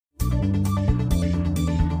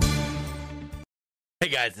Hey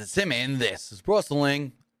guys, it's Tim, and this is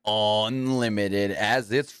Wrestling Unlimited,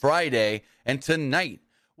 as it's Friday, and tonight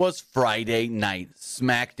was Friday Night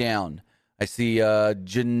Smackdown. I see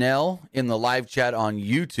Janelle in the live chat on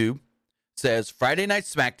YouTube says, Friday Night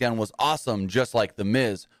Smackdown was awesome, just like The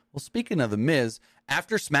Miz. Well, speaking of The Miz,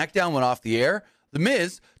 after Smackdown went off the air, The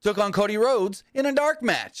Miz took on Cody Rhodes in a dark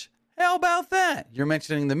match. How about that? You're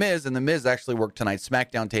mentioning The Miz, and The Miz actually worked tonight's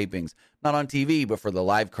Smackdown tapings, not on TV, but for the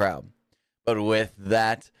live crowd. But with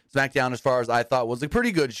that, SmackDown, as far as I thought, was a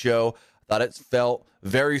pretty good show. I thought it felt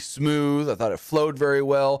very smooth. I thought it flowed very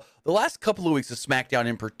well. The last couple of weeks of SmackDown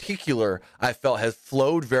in particular, I felt has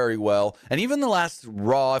flowed very well. And even the last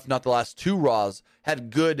Raw, if not the last two Raws, had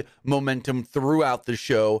good momentum throughout the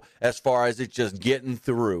show as far as it just getting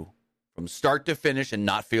through from start to finish and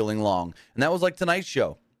not feeling long. And that was like tonight's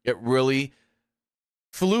show. It really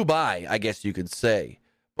flew by, I guess you could say.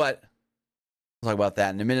 But we'll talk about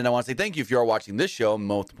that in a minute. I want to say thank you if you are watching this show in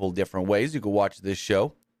multiple different ways. You can watch this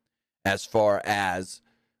show as far as,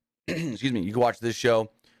 you can watch this show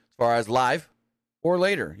as far as live or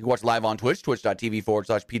later. You can watch live on Twitch,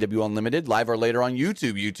 twitch.tv/PW Unlimited, live or later on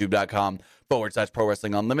YouTube, youtube.com/Pro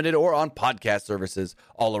Wrestling Unlimited, or on podcast services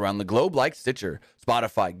all around the globe like Stitcher,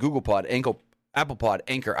 Spotify, Google Pod, Apple Pod,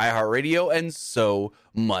 Anchor, iHeartRadio, and so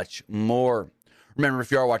much more. Remember, if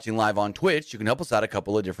you are watching live on Twitch, you can help us out a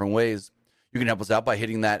couple of different ways. You can help us out by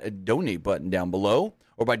hitting that donate button down below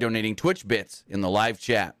or by donating Twitch bits in the live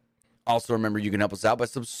chat. Also, remember, you can help us out by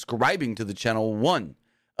subscribing to the channel one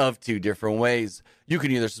of two different ways. You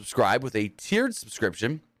can either subscribe with a tiered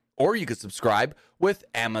subscription or you can subscribe with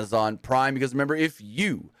Amazon Prime, because remember, if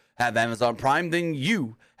you have Amazon Prime, then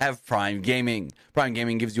you have Prime Gaming. Prime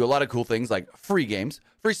Gaming gives you a lot of cool things like free games,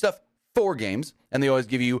 free stuff for games, and they always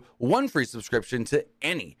give you one free subscription to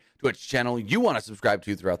any Twitch channel you want to subscribe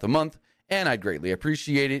to throughout the month. And I'd greatly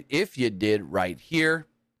appreciate it if you did right here.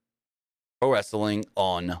 Pro Wrestling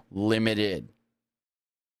Unlimited.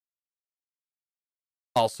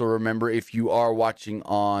 Also, remember, if you are watching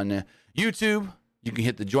on YouTube, you can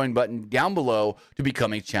hit the join button down below to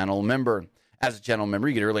become a channel member. As a channel member,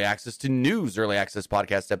 you get early access to news, early access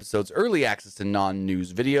podcast episodes, early access to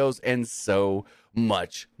non-news videos, and so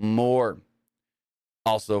much more.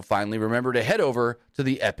 Also, finally, remember to head over to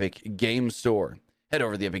the Epic Game Store. Head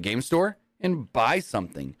over to the Epic Game Store and buy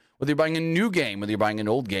something. Whether you're buying a new game, whether you're buying an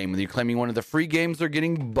old game, whether you're claiming one of the free games or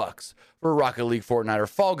getting bucks for Rocket League, Fortnite, or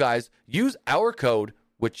Fall Guys, use our code,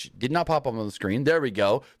 which did not pop up on the screen. There we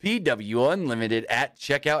go. PW Unlimited at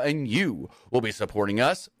checkout, and you will be supporting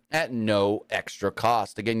us at no extra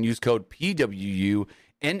cost. Again, use code PWUNLIMITED,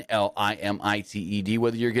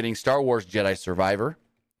 whether you're getting Star Wars Jedi Survivor,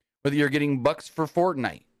 whether you're getting bucks for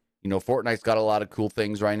Fortnite. You know, Fortnite's got a lot of cool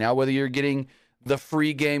things right now. Whether you're getting the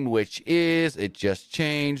free game, which is, it just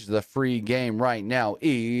changed. The free game right now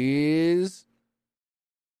is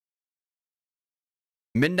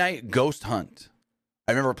Midnight Ghost Hunt.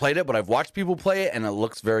 I've never played it, but I've watched people play it, and it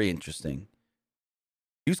looks very interesting.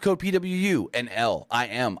 Use code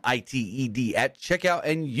PWUNLIMITED at checkout,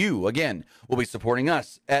 and you, again, will be supporting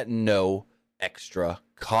us at no extra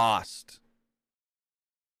cost.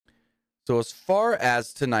 So as far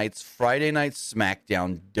as tonight's Friday Night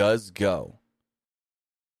Smackdown does go,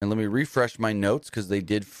 and let me refresh my notes because they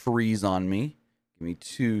did freeze on me. Give me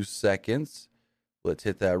 2 seconds. Let's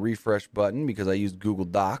hit that refresh button because I used Google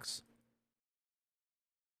Docs.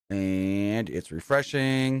 And it's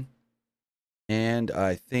refreshing. And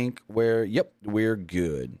I think we're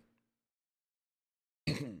good.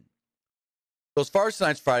 So as far as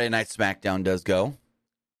tonight's Friday Night Smackdown does go,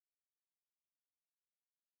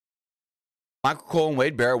 Michael Cole and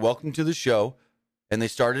Wade Barrett, welcome to the show. And they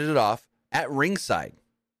started it off at ringside.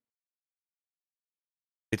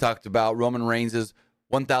 They talked about Roman Reigns'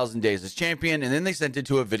 1,000 days as champion, and then they sent it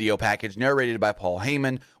to a video package narrated by Paul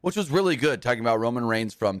Heyman, which was really good, talking about Roman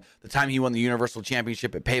Reigns from the time he won the Universal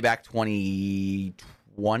Championship at Payback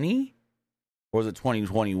 2020? Or was it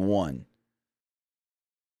 2021?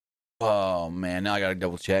 Oh, man, now I got to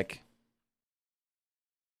double check.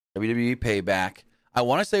 WWE Payback. I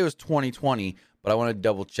want to say it was 2020, but I want to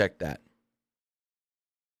double check that.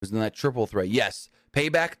 It was in that triple threat. Yes,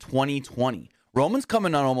 Payback 2020. Roman's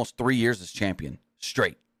coming on almost 3 years as champion,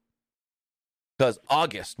 straight. Because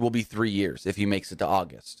August will be 3 years if he makes it to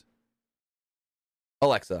August.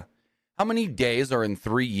 Alexa, how many days are in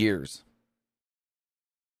 3 years?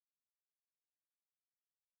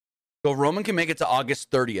 So Roman can make it to August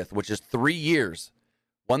 30th, which is 3 years,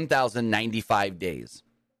 1,095 days.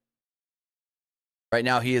 Right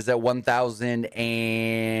now he is at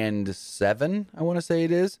 1,007, I want to say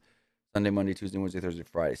it is. Sunday, Monday, Tuesday, Wednesday, Thursday,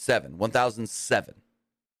 Friday. 1,007.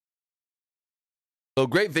 So So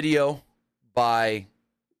great video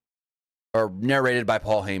narrated by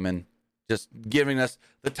Paul Heyman, just giving us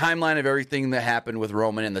the timeline of everything that happened with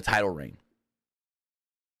Roman and the title reign.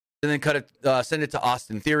 And then send it to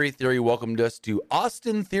Austin Theory. Theory welcomed us to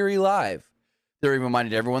Austin Theory Live. Theory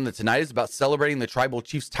reminded everyone that tonight is about celebrating the Tribal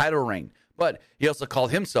Chief's title reign, but he also called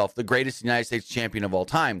himself the greatest United States champion of all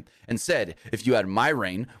time and said, if you had my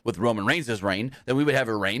reign with Roman Reigns' reign, then we would have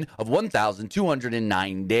a reign of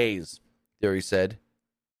 1,209 days. Theory said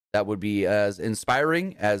that would be as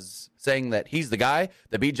inspiring as saying that he's the guy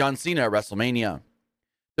that beat John Cena at WrestleMania.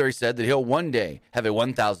 Theory said that he'll one day have a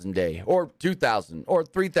 1,000 day or 2,000 or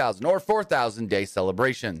 3,000 or 4,000 day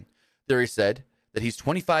celebration. Theory said that he's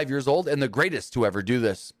 25 years old and the greatest to ever do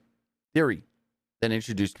this. Theory then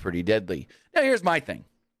introduced Pretty Deadly. Now here's my thing.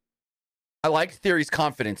 I liked Theory's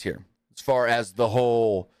confidence here as far as the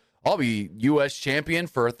whole, I'll be U.S. champion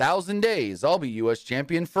for 1,000 days. I'll be U.S.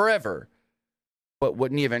 champion forever. But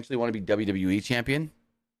wouldn't he eventually want to be WWE champion?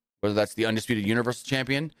 Whether that's the Undisputed Universal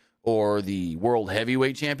Champion or the World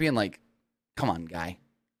Heavyweight Champion? Like, come on, guy.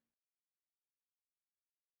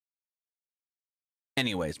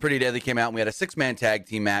 Anyways, Pretty Deadly came out and we had a 6-man tag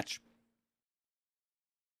team match.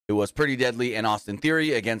 It was Pretty Deadly and Austin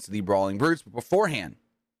Theory against the Brawling Brutes. But beforehand,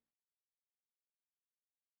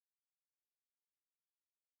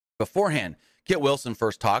 Kit Wilson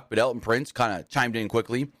first talked, but Elton Prince kind of chimed in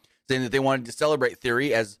quickly, saying that they wanted to celebrate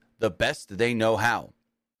Theory as the best they know how.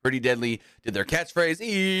 Pretty Deadly did their catchphrase,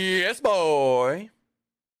 yes, boy,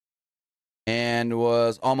 and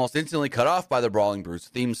was almost instantly cut off by the Brawling Brutes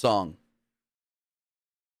theme song.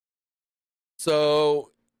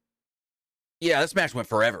 So, yeah, this match went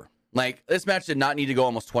forever. Like, this match did not need to go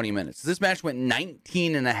almost 20 minutes. This match went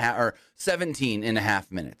 19 and a half or 17 and a half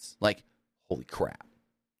minutes. Like, holy crap.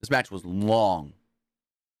 This match was long.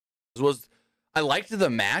 I liked the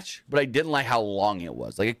match, but I didn't like how long it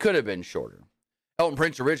was. Like, it could have been shorter. Elton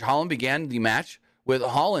Prince or Ridge Holland began the match with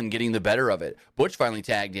Holland getting the better of it. Butch finally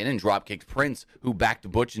tagged in and dropkicked Prince, who backed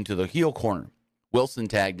Butch into the heel corner. Wilson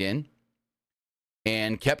tagged in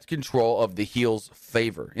and kept control of the heel's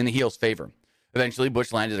favor. Eventually,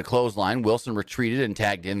 Butch landed a clothesline. Wilson retreated and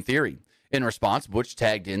tagged in Theory. In response, Butch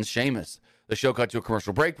tagged in Sheamus. The show cut to a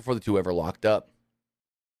commercial break before the two ever locked up.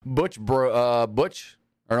 Back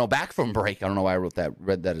from break. I don't know why I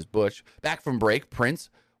read that as Butch. Back from break, Prince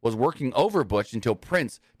was working over Butch until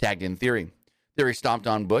Prince tagged in Theory. Theory stomped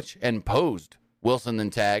on Butch and posed. Wilson then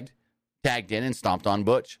tagged in and stomped on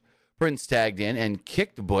Butch. Prince tagged in and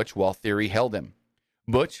kicked Butch while Theory held him.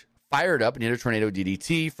 Butch fired up and hit a tornado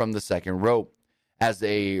DDT from the second rope. As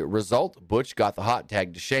a result, Butch got the hot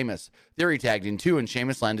tag to Sheamus. Theory tagged in too, and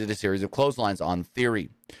Sheamus landed a series of clotheslines on Theory.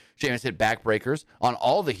 Sheamus hit backbreakers on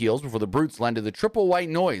all the heels before the Brutes landed the triple white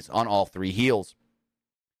noise on all three heels.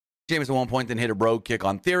 Sheamus at one point then hit a rogue kick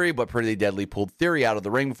on Theory, but Pretty Deadly pulled Theory out of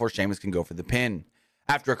the ring before Sheamus can go for the pin.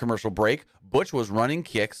 After a commercial break, Butch was running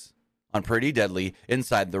kicks on Pretty Deadly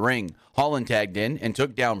inside the ring. Holland tagged in and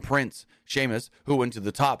took down Prince. Sheamus, who went to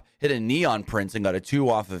the top, hit a knee on Prince and got a 2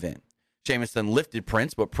 off of it. Sheamus then lifted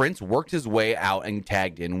Prince, but Prince worked his way out and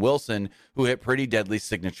tagged in Wilson, who hit Pretty Deadly's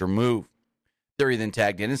signature move. Theory then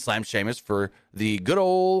tagged in and slammed Sheamus for the good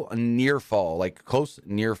old near fall, like close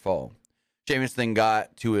near fall. Sheamus then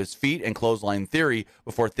got to his feet and clotheslined Theory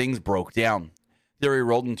before things broke down. Theory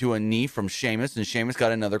rolled into a knee from Sheamus, and Sheamus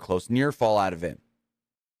got another close near fall out of it.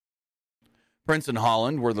 Prince and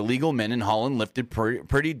Holland were the legal men, and Holland lifted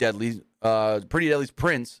Pretty Deadly's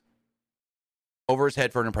Prince over his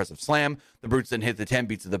head for an impressive slam. The Brutes then hit the 10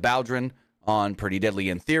 beats of the Baldwin on Pretty Deadly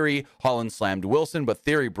and Theory. Holland slammed Wilson, but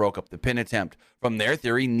Theory broke up the pin attempt. From there,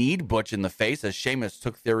 Theory kneed Butch in the face as Sheamus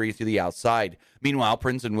took Theory to the outside. Meanwhile,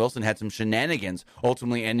 Prince and Wilson had some shenanigans,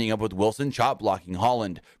 ultimately ending up with Wilson chop blocking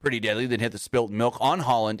Holland. Pretty Deadly then hit the spilt milk on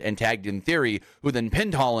Holland and tagged in Theory, who then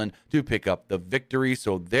pinned Holland to pick up the victory.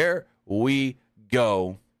 So there we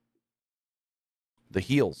go. The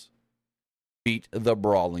heels beat the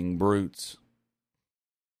Brawling Brutes.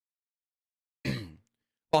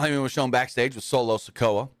 Paul Heyman was shown backstage with Solo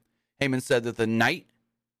Sikoa. Heyman said that the night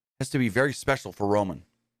has to be very special for Roman.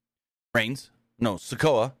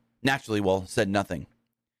 Sikoa, naturally, said nothing.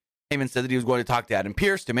 Heyman said that he was going to talk to Adam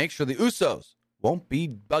Pearce to make sure the Usos won't be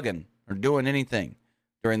bugging or doing anything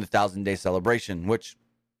during the 1,000-day celebration, which,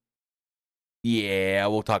 yeah,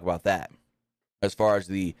 we'll talk about that as far as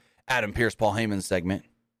the Adam Pearce, Paul Heyman segment.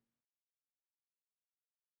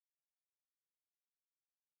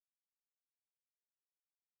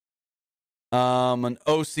 An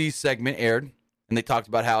OC segment aired, and they talked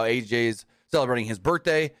about how AJ's celebrating his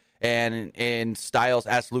birthday, and Styles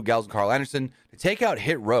asked Luke Gallows and Carl Anderson to take out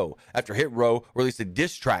Hit Row after Hit Row released a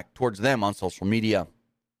diss track towards them on social media.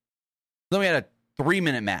 Then we had a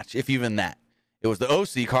 3-minute match, if even that. It was the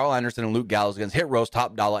OC, Carl Anderson, and Luke Gallows against Hit Row's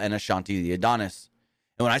Top Dollar and Ashanti the Adonis.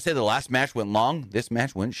 And when I say the last match went long, this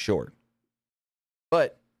match went short.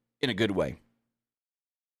 But in a good way.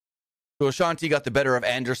 So Ashanti got the better of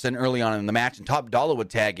Anderson early on in the match, and Top Dollar would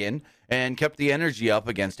tag in and kept the energy up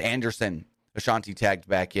against Anderson. Ashanti tagged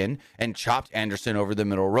back in and chopped Anderson over the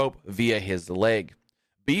middle rope via his leg.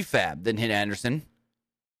 B-Fab then hit Anderson,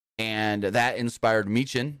 and that inspired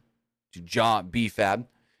Michin to jaw B-Fab.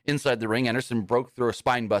 Inside the ring, Anderson broke through a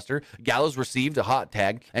spine buster. Gallows received a hot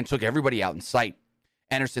tag and took everybody out in sight.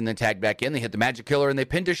 Anderson then tagged back in. They hit the Magic Killer, and they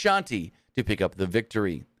pinned Ashanti to pick up the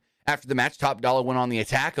victory. After the match, Top Dollar went on the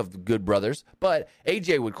attack of the Good Brothers, but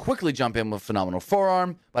AJ would quickly jump in with a phenomenal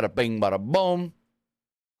forearm. Bada bing, bada boom.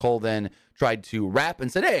 Cole then tried to rap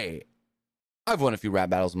and said, hey, I've won a few rap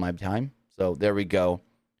battles in my time. So there we go.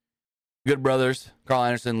 Good Brothers, Carl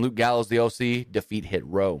Anderson, Luke Gallows, the OC, defeat Hit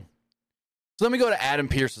Row. So then we go to Adam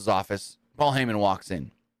Pearce's office. Paul Heyman walks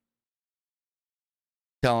in.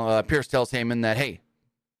 Pearce tells Heyman that, hey,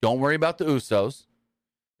 don't worry about the Usos.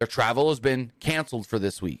 Their travel has been canceled for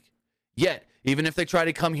this week. Yet, even if they try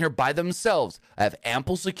to come here by themselves, I have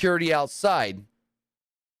ample security outside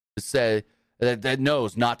to say that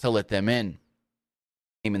knows not to let them in.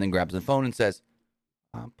 Heyman then grabs the phone and says,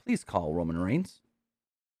 please call Roman Reigns.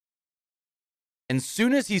 And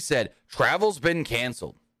soon as he said, travel's been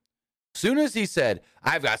canceled, soon as he said,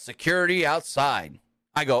 I've got security outside,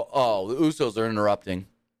 I go, oh, the Usos are interrupting.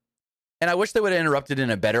 And I wish they would have interrupted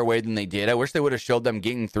in a better way than they did. I wish they would have showed them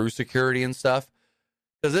getting through security and stuff.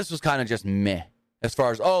 Because this was kind of just meh. As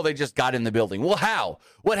far as, oh, they just got in the building. Well, how?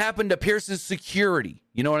 What happened to Pierce's security?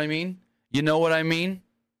 You know what I mean? You know what I mean?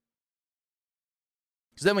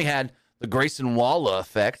 So then we had the Grayson Waller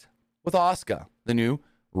effect with Asuka, the new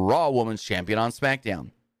Raw Women's Champion on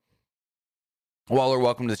SmackDown. Waller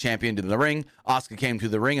welcomed the champion to the ring. Asuka came to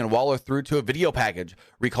the ring, and Waller threw to a video package,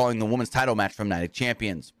 recalling the women's title match from Night of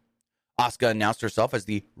Champions. Asuka announced herself as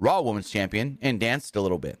the Raw Women's Champion and danced a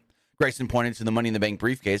little bit. Grayson pointed to the Money in the Bank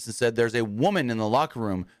briefcase and said, there's a woman in the locker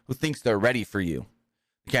room who thinks they're ready for you.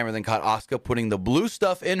 The camera then caught Asuka putting the blue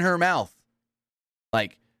stuff in her mouth,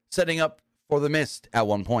 like setting up for the mist at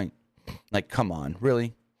one point. Like, come on,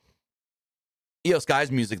 really? Io Sky's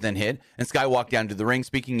music then hit, and Sky walked down to the ring,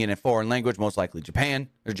 speaking in a foreign language, most likely Japan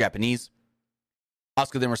or Japanese.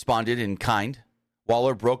 Asuka then responded in kind.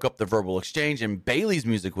 Waller broke up the verbal exchange, and Bayley's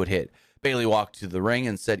music would hit. Bayley walked to the ring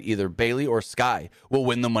and said either Bayley or Sky will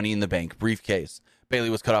win the Money in the Bank briefcase.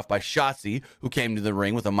 Bayley was cut off by Shotzi, who came to the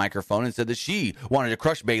ring with a microphone and said that she wanted to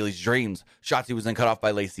crush Bayley's dreams. Shotzi was then cut off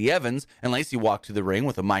by Lacey Evans, and Lacey walked to the ring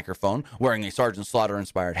with a microphone wearing a Sergeant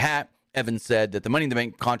Slaughter-inspired hat. Evans said that the Money in the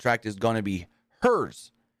Bank contract is going to be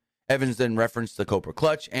hers. Evans then referenced the Cobra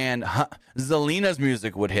Clutch, and Zelina's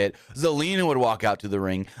music would hit. Zelina would walk out to the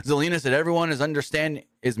ring. Zelina said everyone is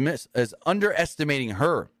underestimating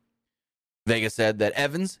her. Vega said that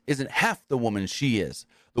Evans isn't half the woman she is.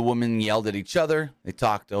 The women yelled at each other. They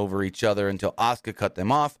talked over each other until Asuka cut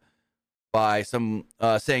them off by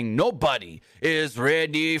saying nobody is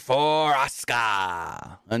ready for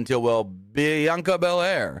Asuka until, Bianca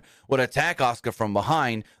Belair would attack Asuka from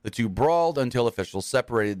behind. The two brawled until officials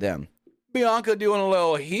separated them. Bianca doing a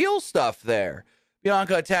little heel stuff there.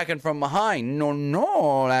 Bianca attacking from behind.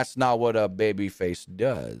 No, that's not what a babyface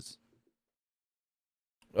does.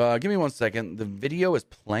 Give me 1 second. The video is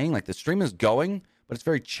playing, like the stream is going, but it's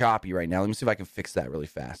very choppy right now. Let me see if I can fix that really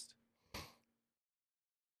fast.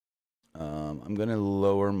 I'm going to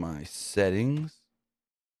lower my settings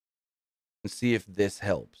and see if this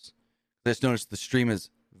helps. I just noticed the stream is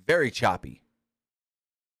very choppy.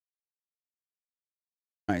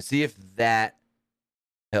 All right, see if that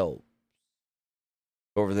helps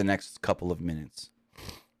over the next couple of minutes.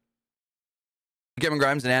 Kevin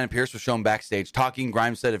Grimes and Adam Pearce were shown backstage talking.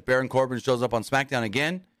 Grimes said if Baron Corbin shows up on SmackDown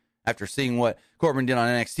again, after seeing what Corbin did on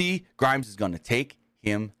NXT, Grimes is going to take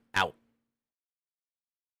him out.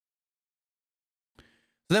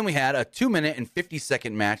 So then we had a 2-minute and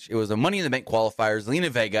 50-second match. It was a Money in the Bank qualifier, Zelina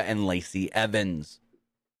Vega and Lacey Evans.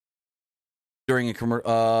 During a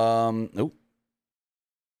commercial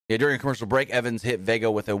break, Evans hit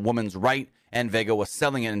Vega with a woman's right, and Vega was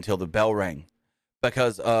selling it until the bell rang.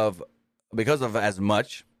 Because of as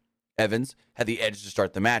much, Evans had the edge to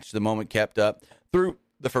start the match. The moment kept up through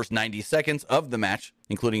the first 90 seconds of the match,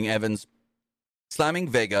 including Evans slamming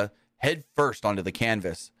Vega head first onto the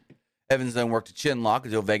canvas. Evans then worked a chin lock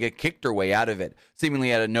until Vega kicked her way out of it.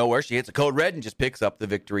 Seemingly out of nowhere, she hits a code red and just picks up the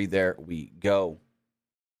victory. There we go.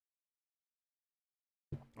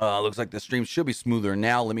 Looks like the stream should be smoother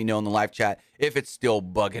now. Let me know in the live chat if it's still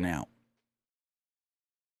bugging out.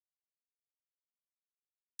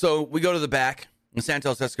 So we go to the back, and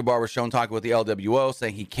Santos Escobar was shown talking with the LWO,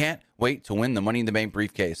 saying he can't wait to win the Money in the Bank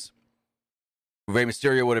briefcase. Rey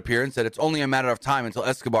Mysterio would appear and said it's only a matter of time until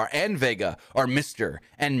Escobar and Vega are Mr.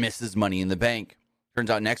 and Mrs. Money in the Bank. Turns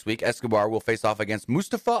out next week, Escobar will face off against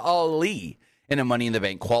Mustafa Ali in a Money in the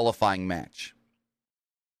Bank qualifying match.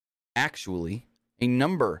 Actually, a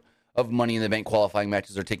number of Money in the Bank qualifying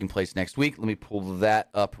matches are taking place next week. Let me pull that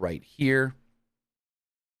up right here.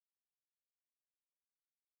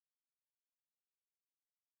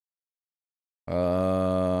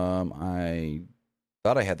 I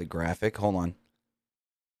thought I had the graphic. Hold on.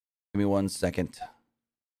 Give me 1 second. I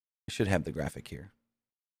should have the graphic here.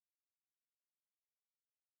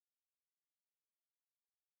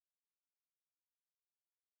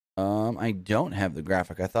 I don't have the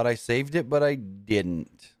graphic. I thought I saved it, but I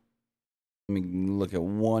didn't. Let me look at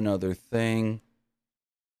one other thing.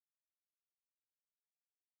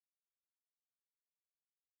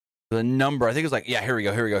 The number, I think it was like, yeah, here we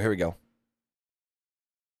go.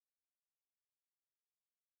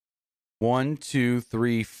 1, 2,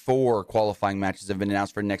 3, 4 qualifying matches have been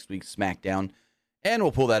announced for next week's SmackDown. And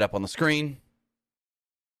we'll pull that up on the screen.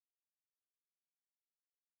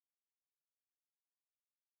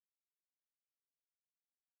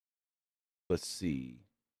 Let's see.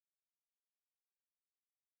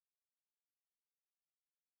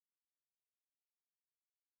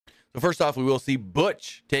 So first off, we will see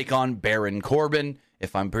Butch take on Baron Corbin.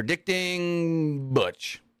 If I'm predicting,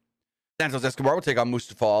 Butch. Santos Escobar will take on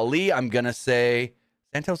Mustafa Ali. I'm going to say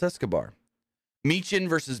Santos Escobar. Michin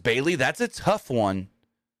versus Bailey. That's a tough one.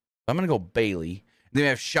 I'm going to go Bailey. Then we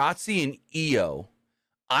have Shotzi and Io.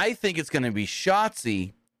 I think it's going to be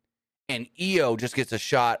Shotzi, and Io just gets a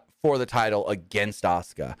shot for the title against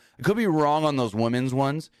Asuka. I could be wrong on those women's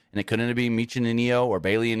ones, and it couldn't be Michin and Io, or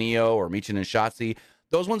Bailey and Io, or Michin and Shotzi.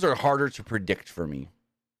 Those ones are harder to predict for me.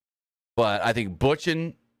 But I think Butch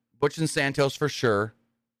and Santos for sure.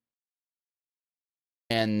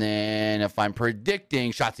 And then if I'm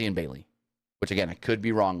predicting, Shotzi and Bailey. Which, again, I could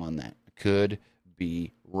be wrong on that.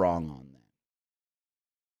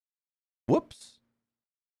 Whoops.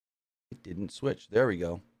 It didn't switch. There we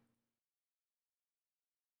go.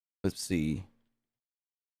 Let's see.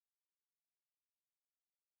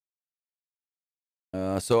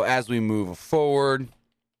 So as we move forward.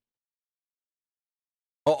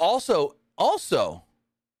 Oh, also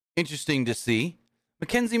interesting to see.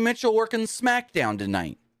 Mackenzie Mitchell working SmackDown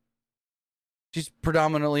tonight. She's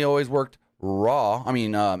predominantly always worked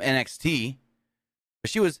NXT. But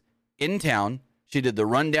she was in town. She did the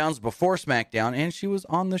rundowns before SmackDown, and she was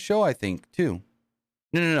on the show, I think, too.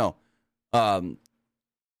 No.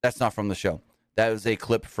 That's not from the show. That was a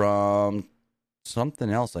clip from something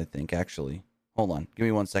else, I think, actually. Hold on. Give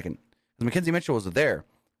me 1 second. Mackenzie Mitchell was there,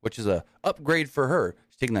 which is a upgrade for her.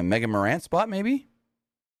 She's taking that Mega Morant spot, maybe?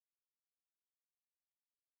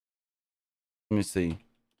 Let me see.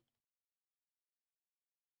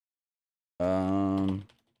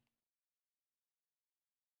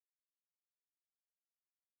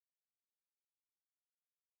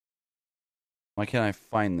 Why can't I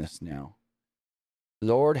find this now?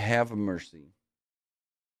 Lord have mercy.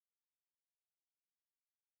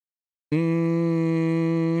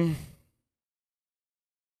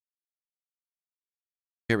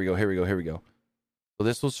 Here we go. So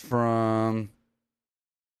this was from...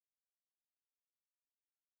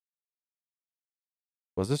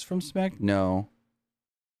 Was this from Smack? No.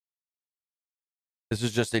 This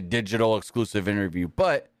is just a digital exclusive interview,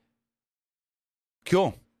 but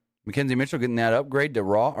cool. Mackenzie Mitchell getting that upgrade to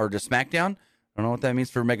Raw or to SmackDown. I don't know what that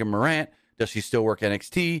means for Megan Morant. Does she still work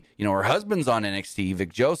NXT? You know, her husband's on NXT,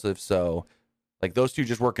 Vic Joseph. So, like, those two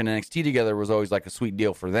just working NXT together was always like a sweet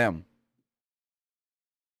deal for them.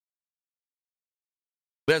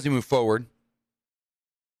 But as we move forward,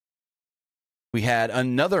 we had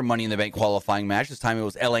another Money in the Bank qualifying match. This time it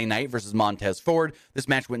was LA Knight versus Montez Ford. This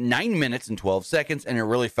match went 9 minutes and 12 seconds, and it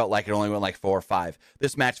really felt like it only went like 4 or 5.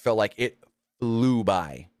 This match felt like it flew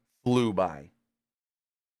by.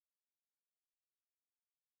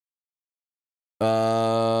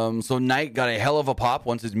 So Knight got a hell of a pop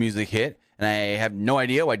once his music hit, and I have no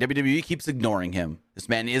idea why WWE keeps ignoring him. This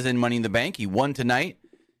man is in Money in the Bank. He won tonight.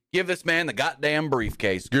 Give this man the goddamn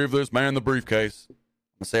briefcase. Give this man the briefcase. I'm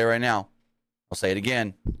going to say it right now. I'll say it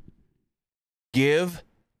again. Give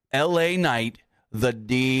LA Knight the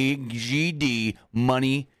DGD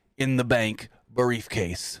Money in the Bank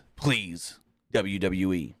briefcase. Please,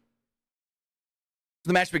 WWE.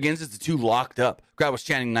 The match begins as the two locked up. Crowd was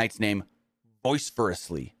chanting Knight's name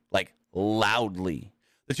vociferously, like loudly.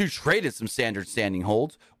 The two traded some standard standing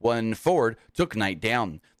holds when Ford took Knight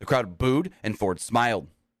down. The crowd booed and Ford smiled.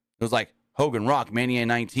 It was like Hogan Rock Mania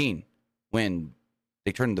 19 when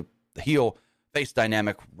they turned the heel face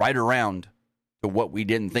dynamic right around to what we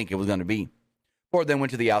didn't think it was going to be. Ford then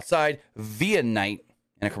went to the outside via Knight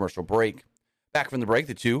and a commercial break. Back from the break,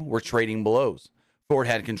 the two were trading blows. Ford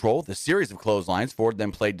had control of the series of clotheslines. Ford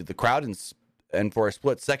then played to the crowd and for a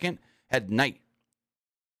split second had Knight.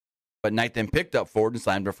 But Knight then picked up Ford and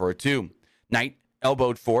slammed her for a 2. Knight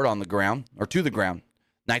elbowed Ford on the ground, or to the ground.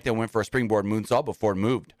 Knight then went for a springboard moonsault, but Ford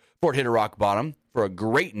moved. Ford hit a rock bottom for a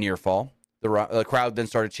great near fall. The crowd then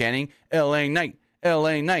started chanting, LA Knight,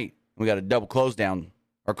 LA Knight. We got a double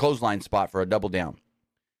clothesline spot for a double down.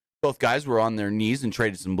 Both guys were on their knees and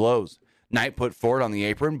traded some blows. Knight put Ford on the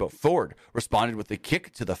apron, but Ford responded with a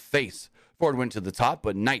kick to the face. Ford went to the top,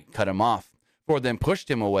 but Knight cut him off. Ford then pushed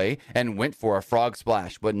him away and went for a frog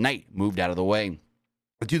splash, but Knight moved out of the way.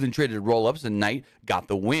 The two then traded roll-ups, and Knight got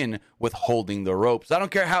the win with holding the ropes. I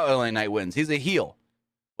don't care how LA Knight wins. He's a heel.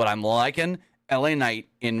 But I'm liking LA Knight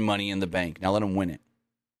in Money in the Bank. Now let him win it.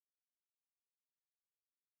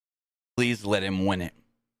 Please let him win it.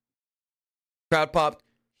 Crowd popped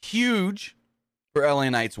huge for LA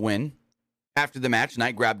Knight's win. After the match,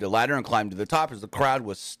 Knight grabbed a ladder and climbed to the top as the crowd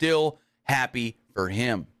was still happy for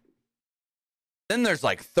him. Then there's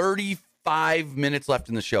like 35 minutes left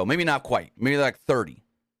in the show. Maybe not quite. Maybe like 30.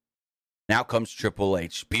 Now comes Triple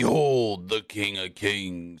H. Behold the King of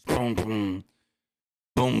Kings. Boom, boom.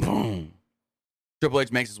 Boom, boom. Triple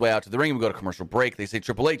H makes his way out to the ring and we go to commercial break. They say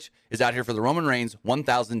Triple H is out here for the Roman Reigns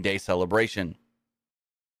 1,000-day celebration.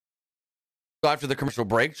 So after the commercial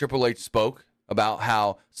break, Triple H spoke about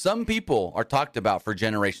how some people are talked about for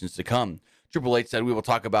generations to come. Triple H said, we will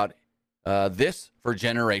talk about this for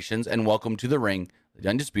generations, and welcome to the ring, the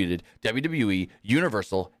undisputed WWE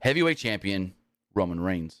Universal Heavyweight Champion, Roman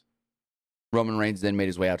Reigns. Roman Reigns then made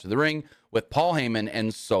his way out to the ring with Paul Heyman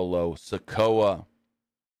and Solo Sikoa.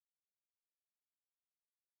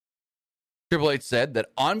 Triple H said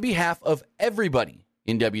that on behalf of everybody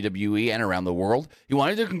in WWE and around the world, he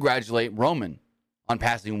wanted to congratulate Roman on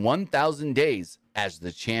passing 1,000 days as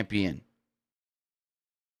the champion.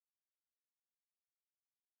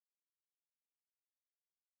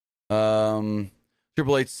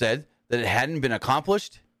 Triple H said that it hadn't been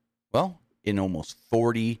accomplished, well, in almost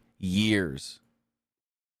 40 years.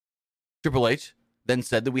 Triple H then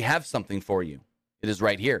said that we have something for you. It is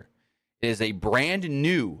right here. It is a brand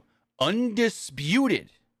new,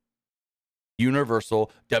 undisputed Universal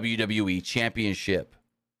WWE Championship.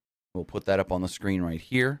 We'll put that up on the screen right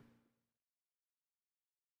here.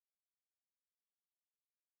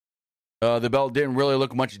 The belt didn't really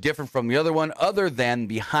look much different from the other one, other than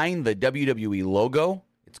behind the WWE logo,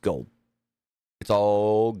 it's gold. It's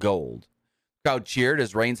all gold. Crowd cheered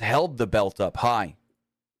as Reigns held the belt up high.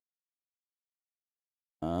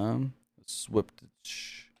 Why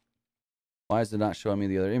is it not showing me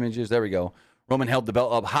the other images? There we go. Roman held the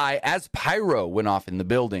belt up high as pyro went off in the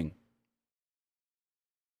building.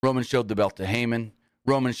 Roman showed the belt to Heyman.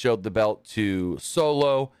 Roman showed the belt to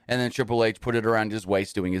Solo, and then Triple H put it around his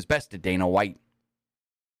waist, doing his best to Dana White.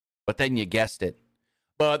 But then you guessed it.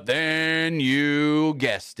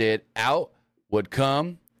 Out would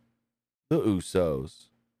come the Usos.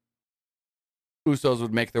 Usos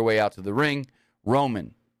would make their way out to the ring.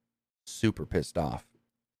 Roman, super pissed off.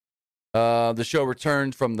 The show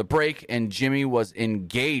returned from the break, and Jimmy was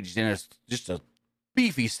engaged in just a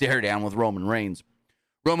beefy stare down with Roman Reigns.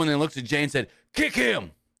 Roman then looked at Jay and said, kick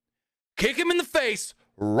him! Kick him in the face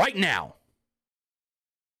right now!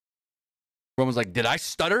 Roman's like, did I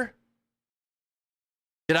stutter?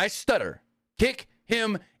 Did I stutter? Kick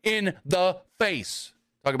him in the face.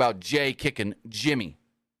 Talk about Jay kicking Jimmy.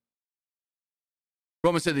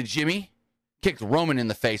 Roman said that Jimmy kicked Roman in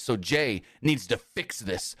the face, so Jay needs to fix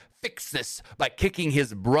this by kicking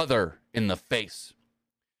his brother in the face.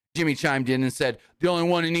 Jimmy chimed in and said, the only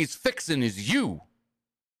one who needs fixing is you.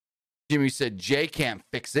 Jimmy said Jay can't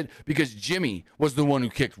fix it because Jimmy was the one who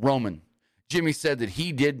kicked Roman. Jimmy said that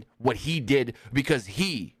he did what he did because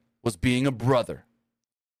he was being a brother.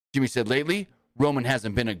 Jimmy said lately, Roman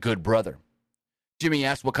hasn't been a good brother. Jimmy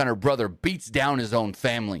asked what kind of brother beats down his own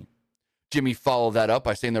family. Jimmy followed that up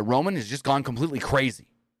by saying that Roman has just gone completely crazy.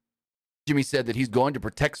 Jimmy said that he's going to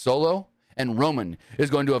protect Solo, and Roman is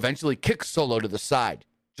going to eventually kick Solo to the side,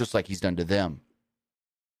 just like he's done to them.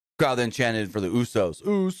 Crowd then chanted for the Usos.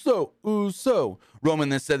 Uso, Uso. Roman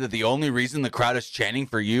then said that the only reason the crowd is chanting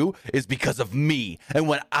for you is because of me and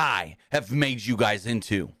what I have made you guys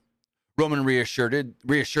into. Roman reassured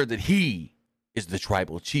that he is the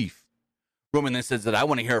tribal chief. Roman then says that I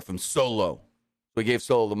want to hear it from Solo. So he gave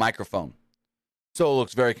Solo the microphone. Solo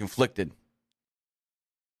looks very conflicted.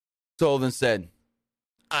 Solo then said,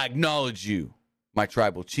 I acknowledge you, my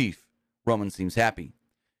tribal chief. Roman seems happy.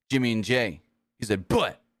 Jimmy and Jay. He said,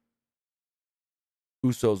 but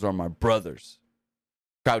Usos are my brothers.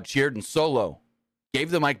 Crowd cheered and Solo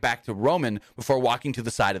gave the mic back to Roman before walking to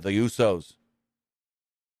the side of the Usos.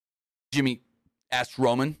 Jimmy asked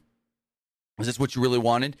Roman, is this what you really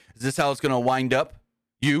wanted? Is this how it's going to wind up?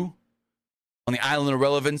 You, on the island of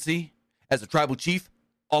relevancy, as a tribal chief,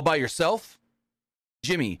 all by yourself?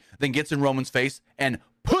 Jimmy then gets in Roman's face and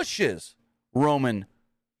pushes Roman.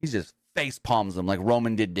 He just face palms him like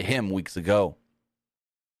Roman did to him weeks ago.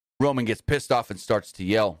 Roman gets pissed off and starts to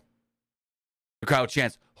yell. The crowd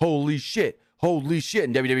chants, holy shit,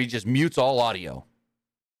 and WWE just mutes all audio.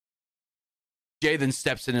 Jay then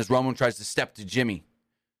steps in as Roman tries to step to Jimmy.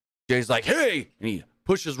 Jay's like, hey! And he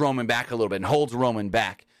pushes Roman back a little bit and holds Roman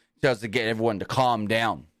back. Tries to get everyone to calm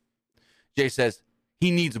down. Jay says he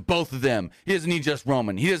needs both of them. He doesn't need just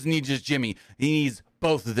Roman. He doesn't need just Jimmy. He needs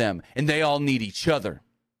both of them, and they all need each other.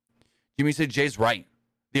 Jimmy said Jay's right.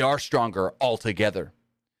 They are stronger all together.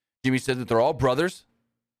 Jimmy said that they're all brothers,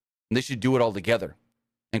 and they should do it all together.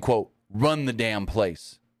 And, quote, run the damn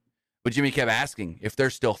place. But Jimmy kept asking if they're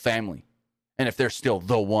still family, and if they're still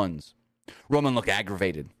the ones. Roman looked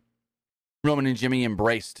aggravated. Roman and Jimmy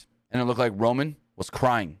embraced, and it looked like Roman was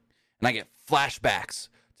crying. And I get flashbacks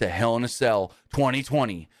to Hell in a Cell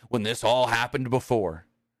 2020 when this all happened before.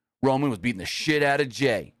 Roman was beating the shit out of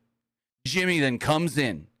Jay. Jimmy then comes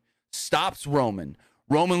in, stops Roman.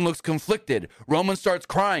 Roman looks conflicted. Roman starts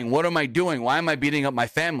crying. What am I doing? Why am I beating up my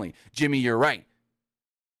family? Jimmy, you're right.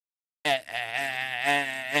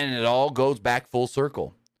 And it all goes back full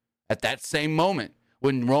circle. At that same moment,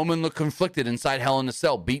 when Roman looked conflicted inside Hell in a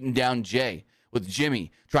Cell, beating down Jay, with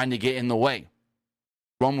Jimmy trying to get in the way,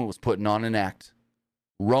 Roman was putting on an act.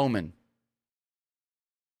 Roman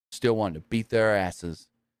still wanted to beat their asses.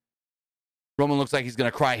 Roman looks like he's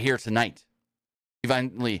going to cry here tonight. He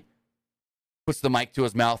finally puts the mic to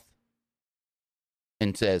his mouth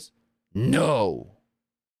and says, no.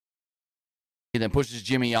 He then pushes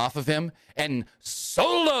Jimmy off of him, and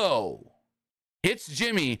Solo hits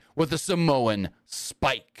Jimmy with a Samoan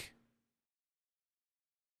spike.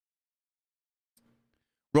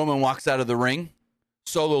 Roman walks out of the ring.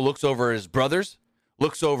 Solo looks over at his brothers,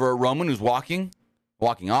 looks over at Roman, who's walking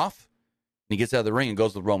off, and he gets out of the ring and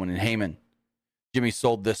goes with Roman and Heyman. Jimmy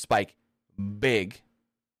sold this spike big.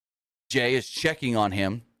 Jay is checking on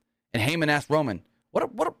him, and Heyman asks Roman, What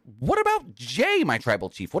about Jay, my tribal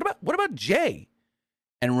chief? What about Jay?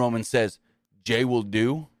 And Roman says, Jay will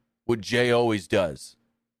do what Jay always does.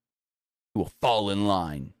 He will fall in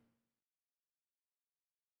line.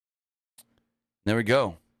 There we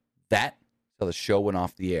go. That's how the show went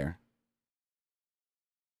off the air.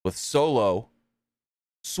 With Solo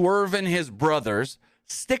swerving his brothers,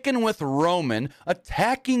 sticking with Roman,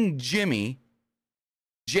 attacking Jimmy,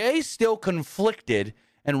 Jay still conflicted,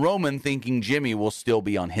 and Roman thinking Jimmy will still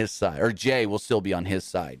be on his side, or Jay will still be on his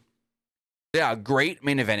side. Yeah, great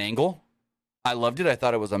main event angle. I loved it. I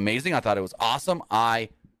thought it was amazing. I thought it was awesome. I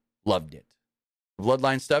loved it. The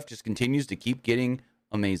Bloodline stuff just continues to keep getting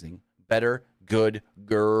amazing. Better, good,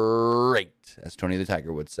 great, as Tony the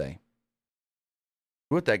Tiger would say.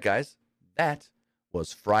 With that, guys, that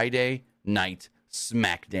was Friday Night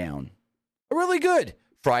Smackdown. A really good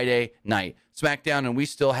Friday Night Smackdown, and we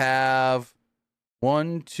still have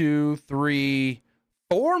 4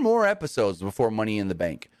 more episodes before Money in the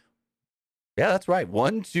Bank. Yeah, that's right.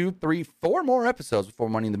 4 more episodes before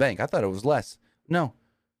Money in the Bank. I thought it was less. No,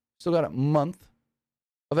 still got a month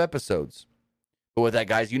of episodes. But with that,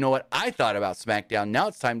 guys, you know what I thought about SmackDown. Now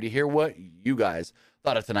it's time to hear what you guys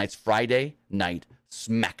thought of tonight's Friday Night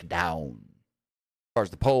Smackdown. As far as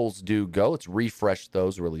the polls do go, let's refresh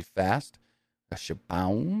those really fast.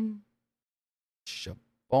 Shaboom. As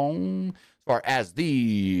far as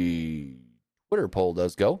the Twitter poll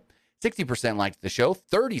does go, 60% liked the show,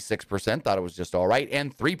 36% thought it was just all right,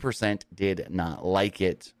 and 3% did not like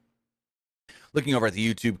it. Looking over at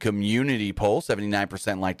the YouTube community poll,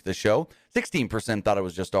 79% liked the show, 16% thought it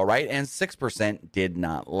was just all right, and 6% did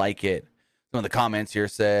not like it. Some of the comments here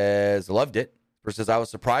says, loved it, versus I was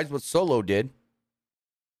surprised what Solo did,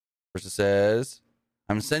 versus says,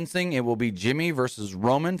 I'm sensing it will be Jimmy versus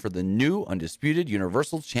Roman for the new Undisputed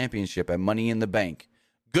Universal Championship at Money in the Bank.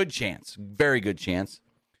 Good chance. Very good chance.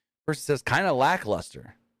 Versus says kind of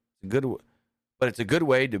lackluster. But it's a good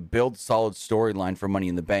way to build solid storyline for Money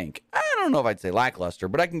in the Bank. I don't know if I'd say lackluster,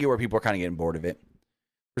 but I can get where people are kind of getting bored of it.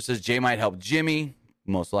 Versus Jay might help Jimmy,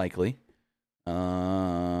 most likely.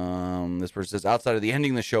 This person says, outside of the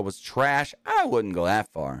ending, the show was trash. I wouldn't go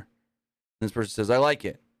that far. This person says, I like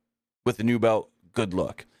it. With the new belt, good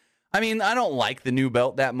look. I mean, I don't like the new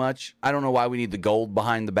belt that much. I don't know why we need the gold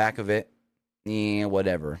behind the back of it. Yeah,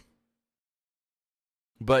 whatever.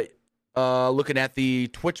 But looking at the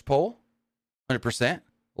Twitch poll, 100%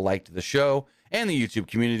 liked the show. And the YouTube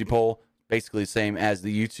community poll, basically the same as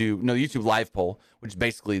the YouTube live poll, which is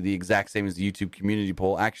basically the exact same as the YouTube community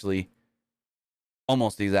poll. Actually,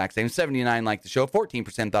 almost the exact same. 79 liked the show,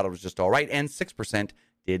 14% thought it was just all right, and 6%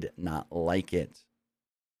 did not like it.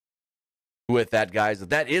 With that, guys,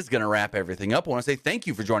 that is going to wrap everything up. I want to say thank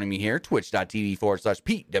you for joining me here.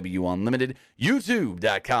 Twitch.tv/PW Unlimited,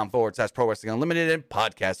 YouTube.com/Pro Wrestling Unlimited, and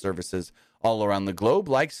podcast services all around the globe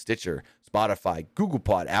like Stitcher, Spotify, Google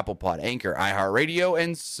Pod, Apple Pod, Anchor, iHeartRadio,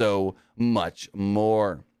 and so much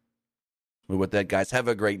more. With that, guys, have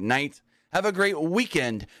a great night. Have a great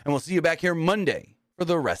weekend, and we'll see you back here Monday for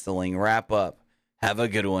the wrestling wrap-up. Have a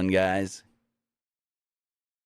good one, guys.